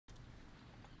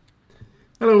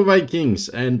Hello Vikings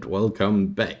and welcome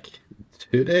back.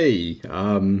 Today,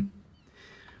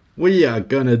 we are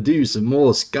gonna do some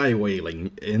more sky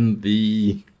whaling in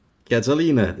the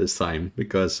Catalina this time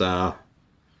because, well,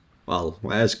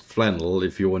 I asked Flannel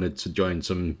if he wanted to join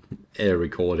some air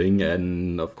recording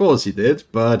and of course he did,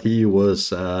 but he was,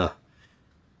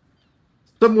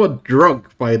 somewhat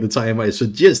drunk by the time I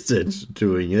suggested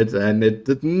doing it and it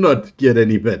did not get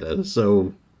any better,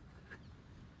 so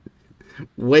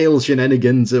whale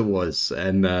shenanigans it was,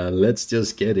 and let's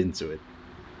just get into it.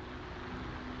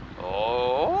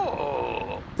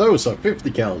 Oh, Those are 50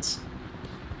 cals.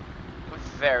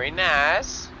 very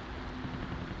nice.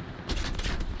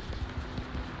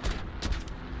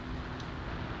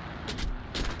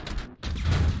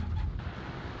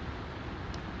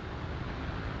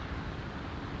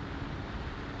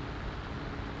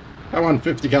 Come on,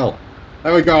 50 cal.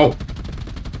 There we go.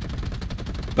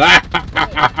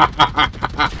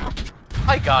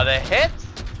 I got a hit.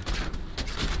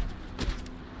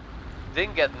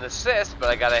 Didn't get an assist, but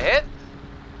I got a hit.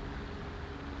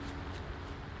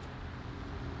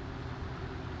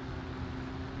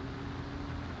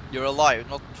 You're alive,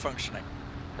 not functioning.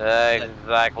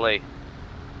 Exactly.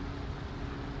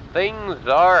 Things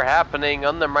are happening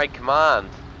under my command.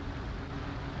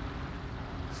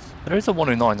 There is a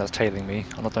 109 that's tailing me,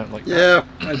 and I don't like that.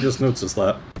 Yeah, I just noticed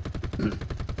that.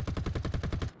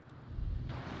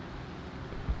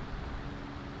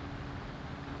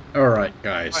 Alright,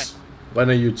 guys. Fine. When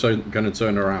are you gonna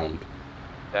turn around?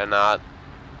 They're not.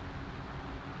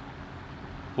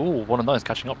 Ooh, 109 is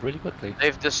catching up really quickly.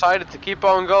 They've decided to keep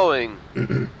on going.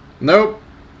 Nope.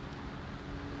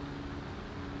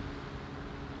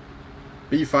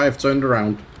 B5 turned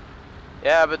around.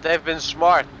 Yeah, but they've been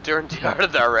smart. Turned the other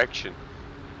direction.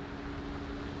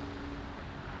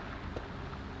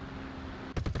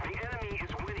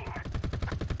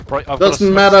 Right, I've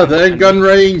Doesn't got matter, they're in gun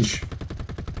range.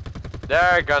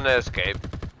 They're gonna escape.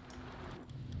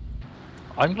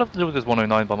 I'm gonna have to deal with this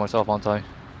 109 by myself, aren't I?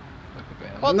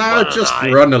 What No, just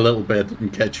 109? run a little bit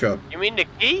and catch up. You mean the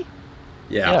key?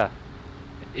 Yeah.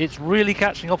 It's really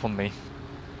catching up on me.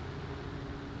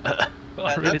 I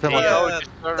really don't like the- that.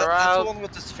 just turn That's around. the one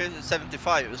with the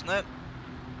 75, isn't it?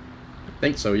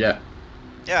 Think so, yeah.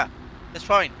 Yeah, it's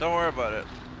fine. Don't worry about it.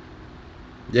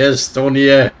 Yes,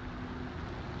 Tonya.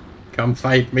 Come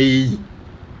fight me.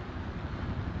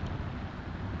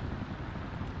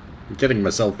 I'm getting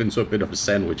myself into a bit of a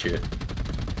sandwich here.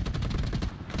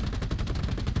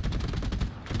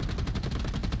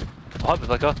 Oh,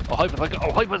 hyperthinker! Oh, hyperthinker!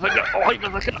 Oh, hyperthinker! Oh,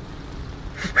 hyperthinker!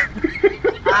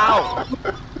 Ow!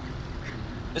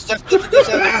 It's definitely the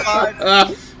 75.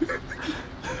 Ah,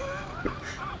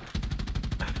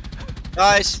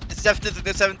 Guys, it's definitely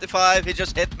the 75. He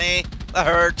just hit me. That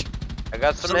hurt. I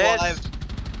got some Survived.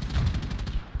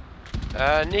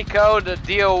 hits. Nico, the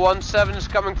DO-17 is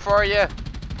coming for you.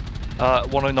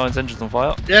 109's engine's on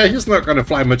fire. yeah, he's not gonna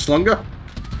fly much longer.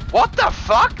 What the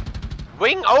fuck?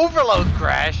 Wing overload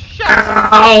crash. Shut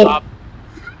Ow! up.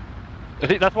 I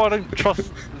think that's why I don't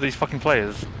trust these fucking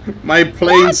players. My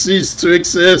plane What? ceased to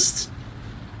exist.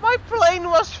 My plane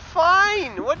was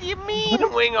fine. What do you mean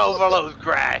wing overload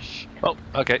crash? Oh,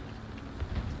 okay.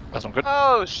 That's not good.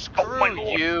 Oh, screw Oh my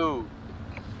lord. you.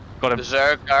 Got him.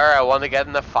 Berserker, I want to get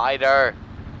in the fighter.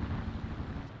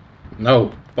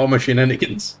 No, bomber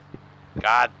shenanigans.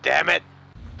 God damn it.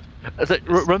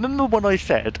 Remember when I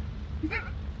said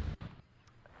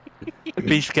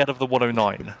be scared of the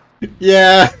 109?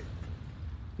 Yeah.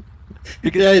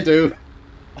 Yeah, I do.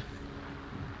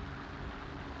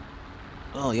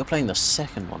 Oh, you're playing the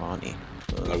second one, aren't you?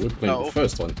 No, we're playing No. the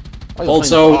first one. Oh, you're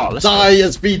Also, playing the... let's die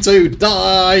as B2,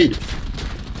 die!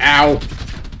 Ow!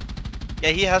 Yeah,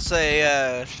 he has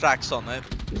a Strax on it.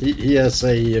 He has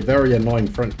a very annoying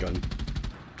front gun.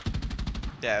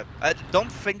 Yeah, I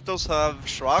don't think those have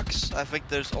Shrax. I think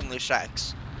there's only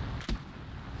Shacks.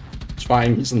 It's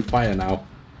fine, he's on fire now.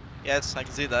 Yes, I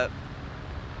can see that.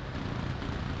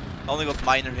 Only got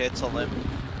minor hits on him.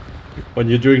 When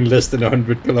you're doing less than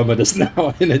 100 kilometers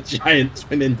now in a giant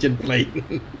twin-engine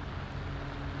plane.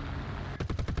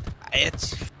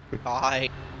 It's fine.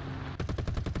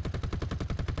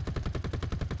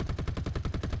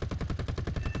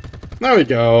 There we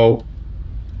go.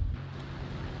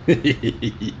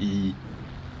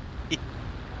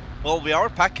 Well, we are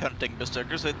pack hunting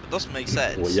berserkers, so it does make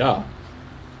sense. Well, yeah.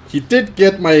 He did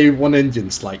get my one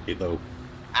engine slightly, though.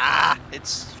 Ah,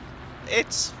 it's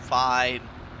fine.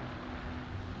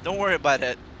 Don't worry about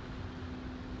it.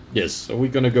 Yes, so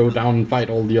we're gonna go down and fight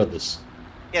all the others.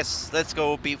 Yes, let's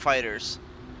go be fighters.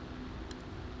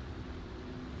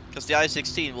 Because the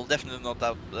I-16 will definitely not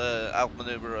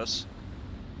outmaneuver us.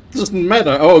 Doesn't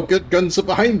matter. Oh, good guns are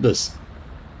behind us.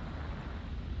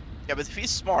 Yeah, but if he's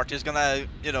smart, he's gonna,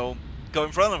 you know, go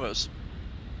in front of us.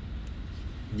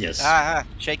 Yes.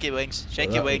 Shaky wings,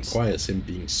 shaky That wings. requires him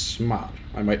being smart.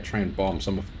 I might try and bomb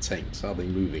some of the tanks. Are they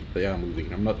moving? They are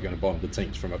moving. I'm not going to bomb the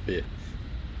tanks from up here.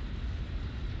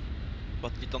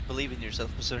 But you don't believe in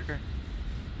yourself, Berserker?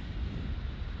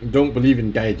 Don't believe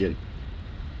in Gaijin.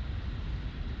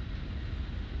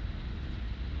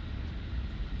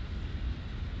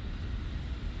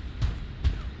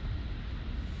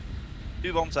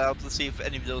 Two bombs out, let's see if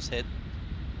any of those hit.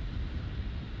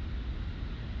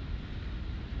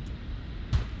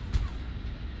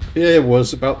 He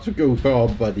was about to go for our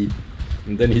buddy,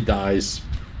 and then he dies.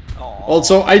 Aww.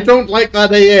 Also, I don't like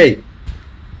that AA.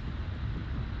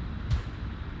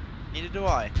 Neither do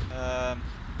I.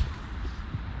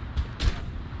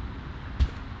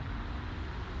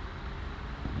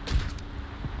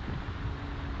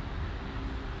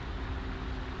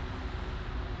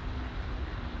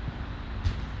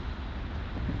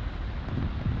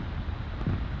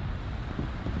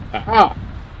 Aha!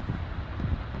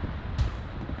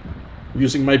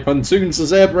 Using my pontoons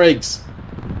as air brakes.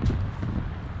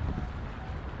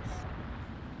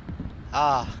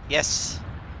 Ah, yes.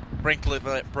 Wrinkly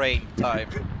brain time.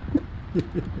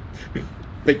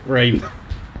 Big brain.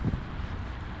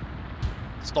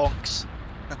 Stonks.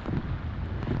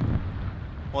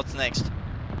 What's next?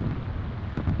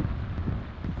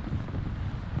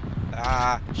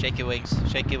 Ah, shaky wings,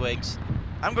 shaky wings.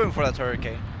 I'm going for that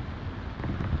hurricane.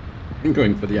 I'm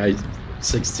going for the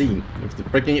I-16. If the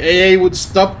freaking AA would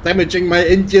stop damaging my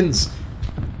engines.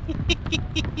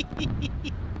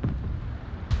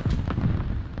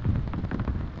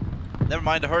 Never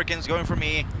mind, the hurricane's going for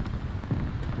me.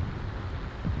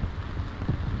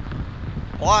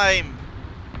 Climb!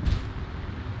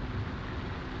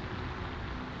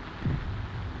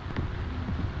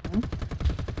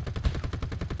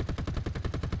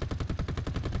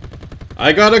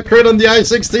 I got a crit on the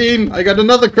I-16! I got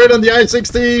another crit on the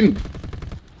I-16!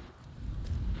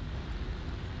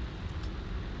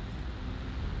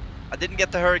 I didn't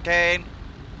get the hurricane.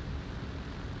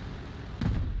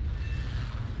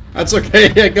 That's okay,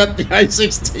 I got the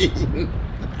I-16!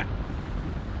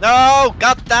 No!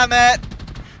 God damn it!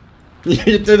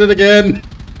 You did it again!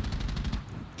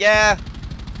 Yeah!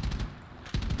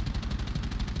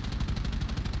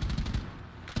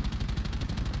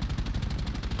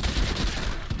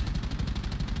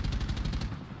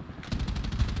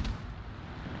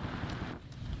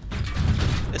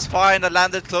 It's fine, I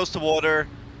landed close to water.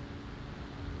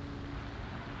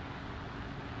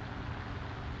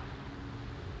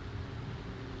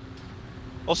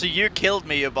 Also, you killed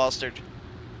me, you bastard.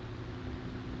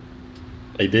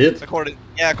 I did? According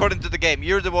to the game,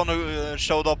 you're the one who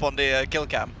showed up on the kill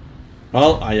cam.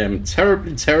 Well, I am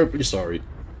terribly, terribly sorry.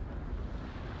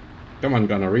 Come on,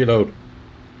 Gunner, reload.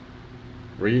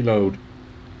 Reload.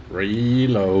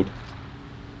 Reload.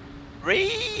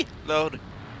 Reload.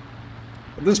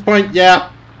 At this point, yeah.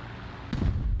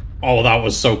 Oh, that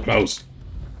was so close.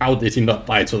 How did he not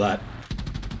die to that?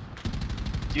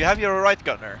 Do you have your right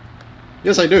gunner?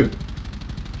 Yes, I do.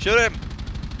 Shoot him.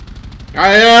 I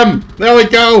am! There we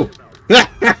go!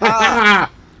 I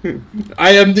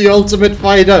am the ultimate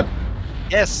fighter!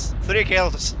 Yes, 3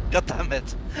 kills. God damn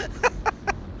it.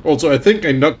 Also, I think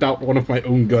I knocked out one of my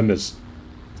own gunners.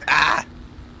 Ah!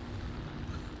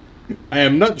 I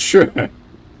am not sure.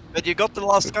 But you got the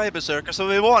last guy, Berserker, so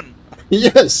we won.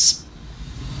 Yes!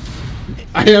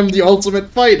 I am the ultimate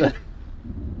fighter!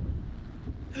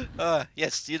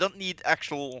 Yes, you don't need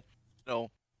actual, you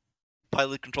know,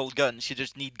 pilot-controlled guns. You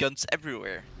just need guns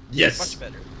everywhere. Yes! Much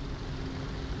better.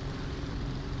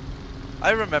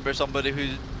 I remember somebody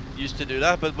who used to do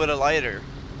that, but with a lighter.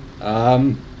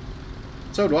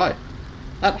 So do I.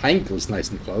 That Hank was nice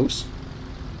and close.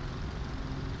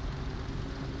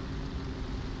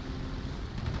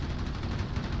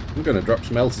 I'm gonna drop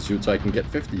some altitude so I can get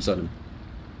 50s on him.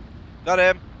 Got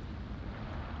him.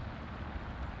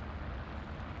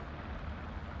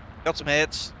 Got some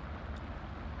hits.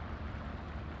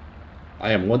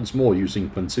 I am once more using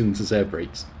pontoons as air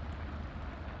brakes.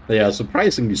 They are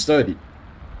surprisingly sturdy.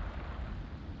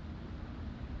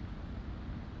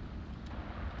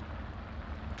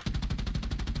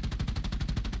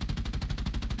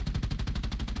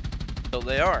 So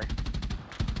they are.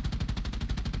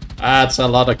 That's a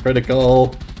lot of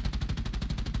critical.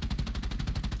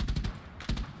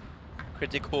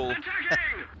 Critical.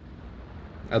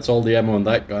 That's all the ammo on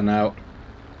that gun out.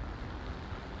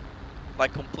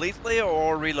 Like completely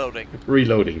or reloading?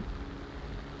 Reloading.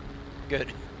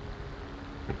 Good.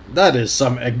 That is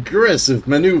some aggressive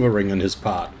maneuvering on his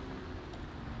part.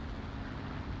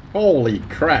 Holy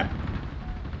crap.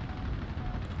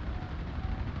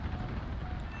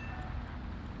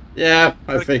 Yeah,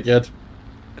 I figured.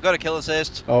 I got a kill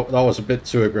assist. Oh, that was a bit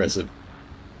too aggressive.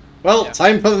 Well, Yeah.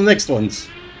 time for the next ones.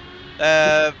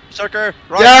 Berserker,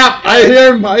 right. Yeah, I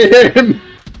hear him, I hear him.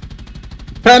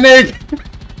 Panic!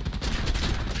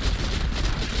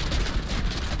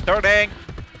 Turning.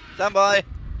 Stand by.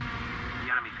 The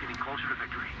enemy's getting closer to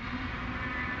victory.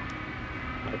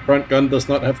 My front gun does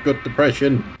not have good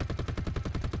depression.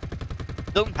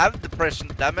 Don't have depression,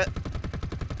 damn it.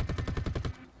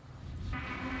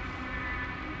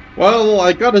 Well,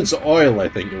 I got his oil, I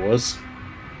think it was.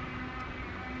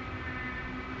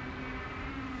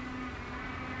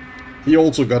 He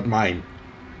also got mine.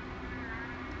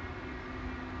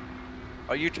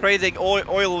 Are you trading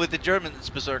oil with the Germans,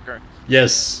 Berserker?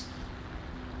 Yes.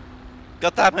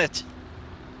 God damn it.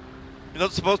 You're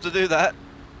not supposed to do that.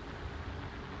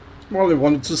 Well, they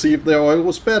wanted to see if their oil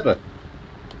was better.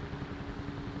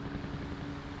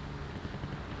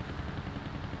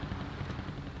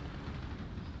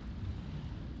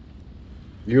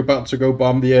 You about to go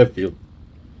bomb the airfield?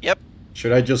 Yep.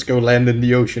 Should I just go land in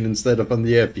the ocean instead of on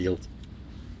the airfield?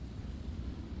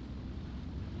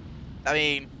 I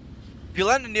mean, if you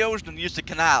land in the ocean and use the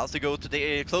canal to go to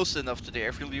the close enough to the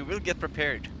airfield, you will get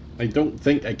prepared. I don't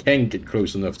think I can get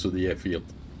close enough to the airfield.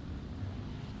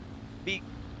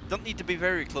 Don't need to be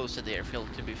very close to the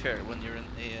airfield, to be fair, when you're in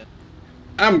the...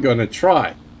 I'm gonna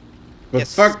try. But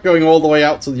Yes. fuck going all the way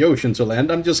out to the ocean to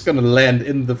land, I'm just gonna land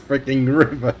in the freaking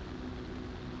river.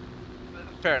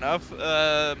 Fair enough.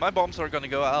 My bombs are gonna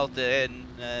go out in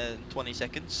 20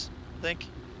 seconds, I think.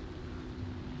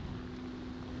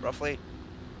 Roughly.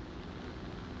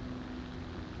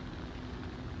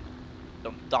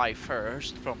 Don't die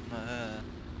first from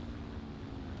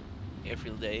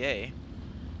airfield AA.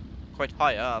 Quite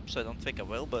high up, so I don't think I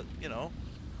will, but you know,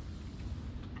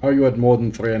 Are you at more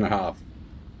than 3.5?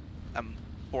 I'm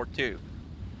 4-2.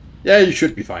 Yeah, you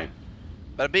should be fine.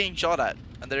 But I'm being shot at,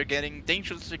 and they're getting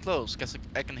dangerously close, because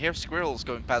I can hear squirrels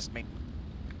going past me.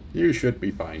 You should be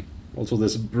fine. Also,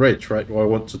 there's a bridge right where I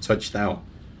want to touch down.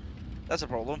 That's a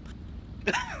problem.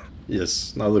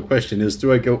 Yes, now the question is,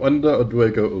 do I go under or do I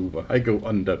go over? I go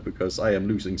under because I am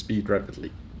losing speed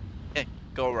rapidly.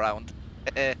 Go around.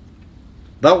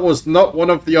 That was not one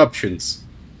of the options.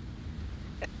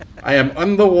 I am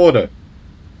underwater.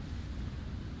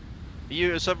 Are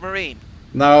you a submarine?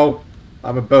 No,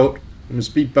 I'm a boat. I'm a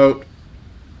speedboat.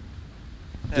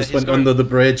 Just he's went going- under the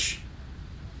bridge.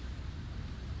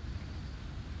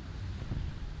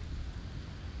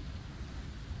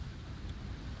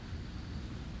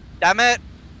 Damn it!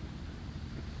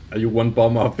 Are you one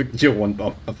bomb off? You're one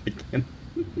bomb off again.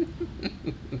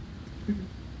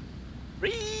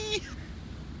 Whee!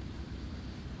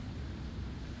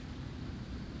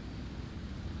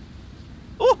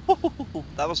 Ooh,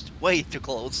 that was way too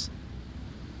close.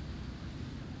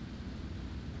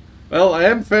 Well, I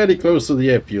am fairly close to the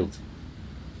airfield.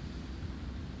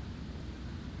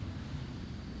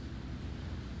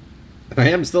 And I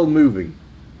am still moving.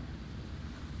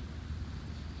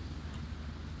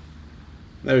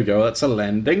 There we go, that's a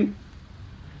landing.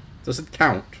 Does it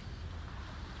count?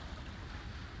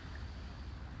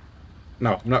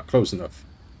 No, I'm not close enough.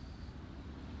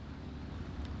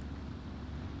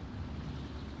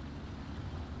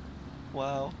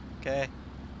 Wow, okay.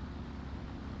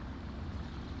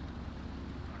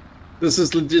 This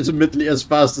is legitimately as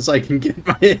fast as I can get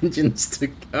my engines to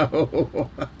go.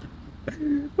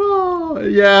 Oh,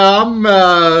 yeah, I'm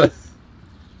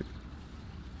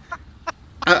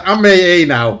AA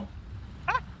now.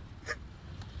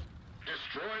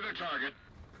 Destroy the target.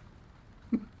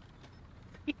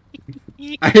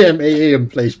 I am AA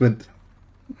emplacement.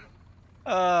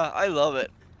 I love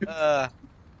it.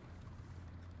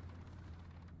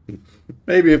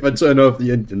 Maybe if I turn off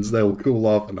the engines, they'll cool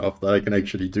off enough that I can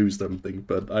actually do something,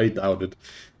 but I doubt it.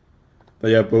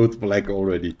 They are both black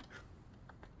already.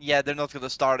 Yeah, they're not gonna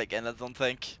start again, I don't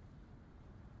think.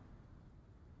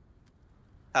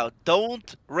 Oh,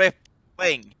 don't rip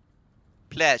wing.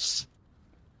 Please.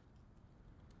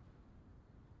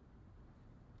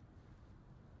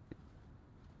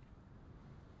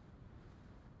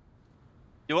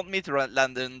 You want me to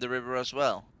land in the river as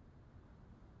well?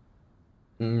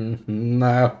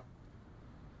 No.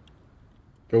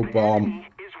 Go bomb.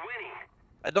 Is winning.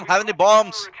 I don't have any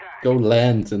bombs. Attack. Go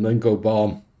land and then go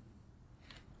bomb.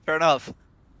 Fair enough.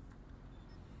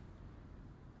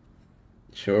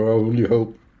 Sure, I only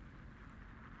hope.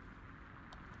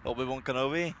 Obi-Wan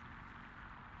Kenobi.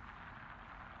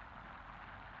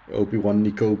 Obi-Wan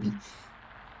Nikobi.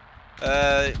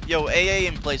 Yo, AA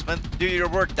emplacement. Do your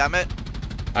work, damn it.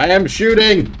 I am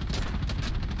shooting!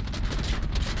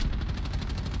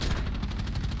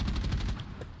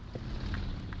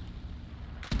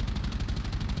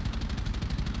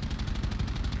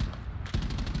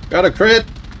 Got a crit!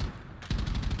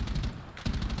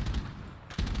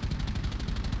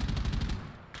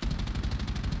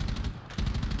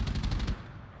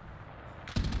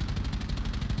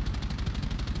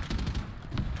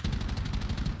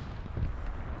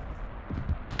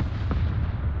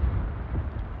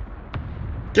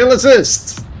 Kill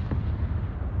assist!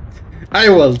 I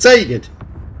will take it!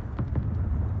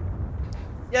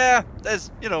 Yeah,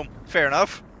 that's, you know, fair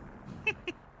enough.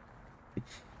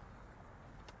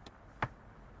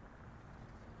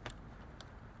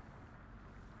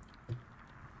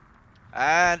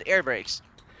 And air brakes.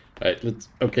 Alright, let's...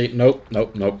 Okay, nope,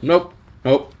 nope, nope, nope,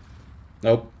 nope,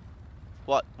 nope.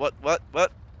 What?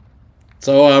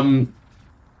 So,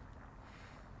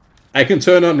 I can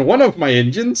turn on one of my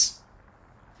engines.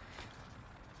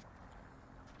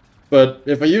 But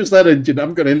if I use that engine,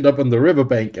 I'm gonna end up on the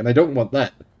riverbank, and I don't want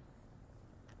that.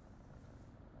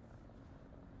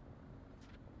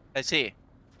 I see.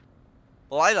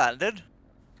 Well, I landed.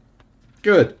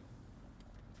 Good.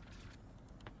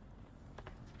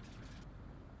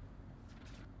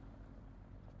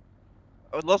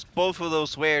 I lost both of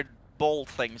those weird ball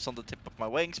things on the tip of my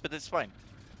wings, but it's fine.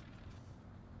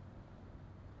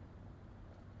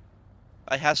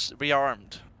 I has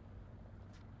rearmed.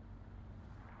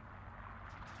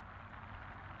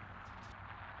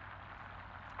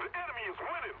 The enemy is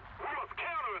winning. We must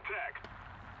counterattack.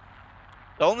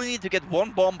 I only need to get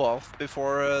one bomb off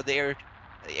before the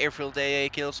airfield AA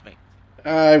kills me.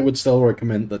 I would still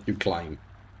recommend that you climb.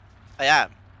 I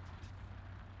am.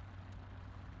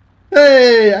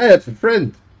 Hey, I have a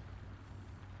friend.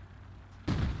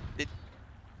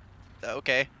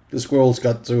 Okay. The squirrels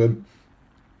got to him.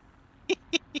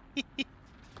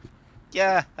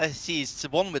 Yeah, I see. It's the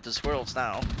one with the squirrels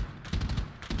now.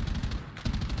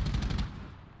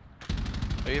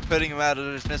 Are you putting him out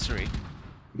of his misery?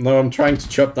 No, I'm trying to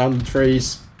chop down the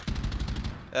trees.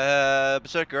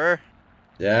 Berserker.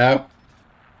 Yeah,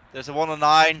 There's a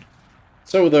 109.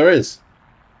 so there is.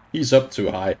 He's up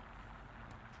too high.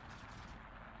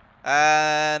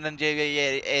 And then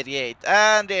J88.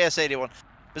 And AS81.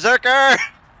 Berserker!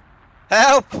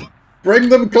 Help! Bring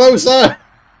them closer!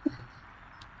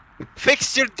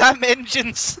 Fix your damn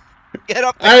engines! Get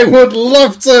up I there! would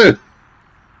love to!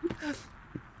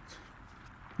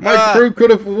 My crew could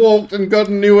have walked and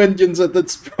gotten new engines at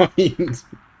this point.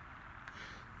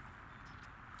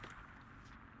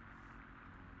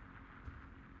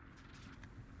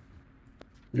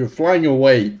 You're flying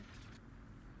away.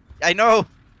 I know!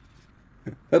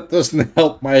 That doesn't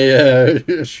help my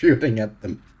shooting at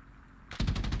them.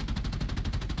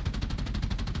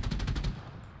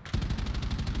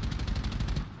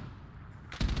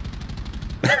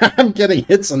 I'm getting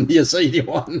hits on the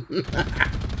S81.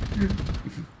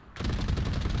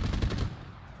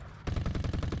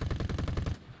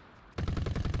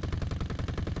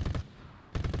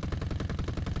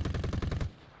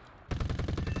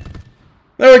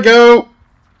 There we go.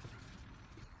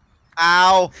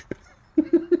 Ow!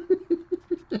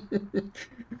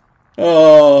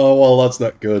 Oh, well, that's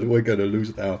not good. We're gonna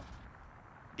lose now.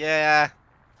 Yeah.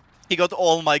 He got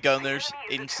all my gunners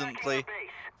instantly.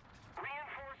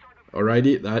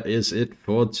 Alrighty, that is it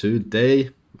for today.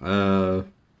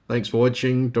 Thanks for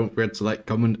watching. Don't forget to like,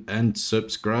 comment, and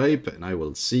subscribe. And I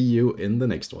will see you in the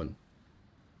next one.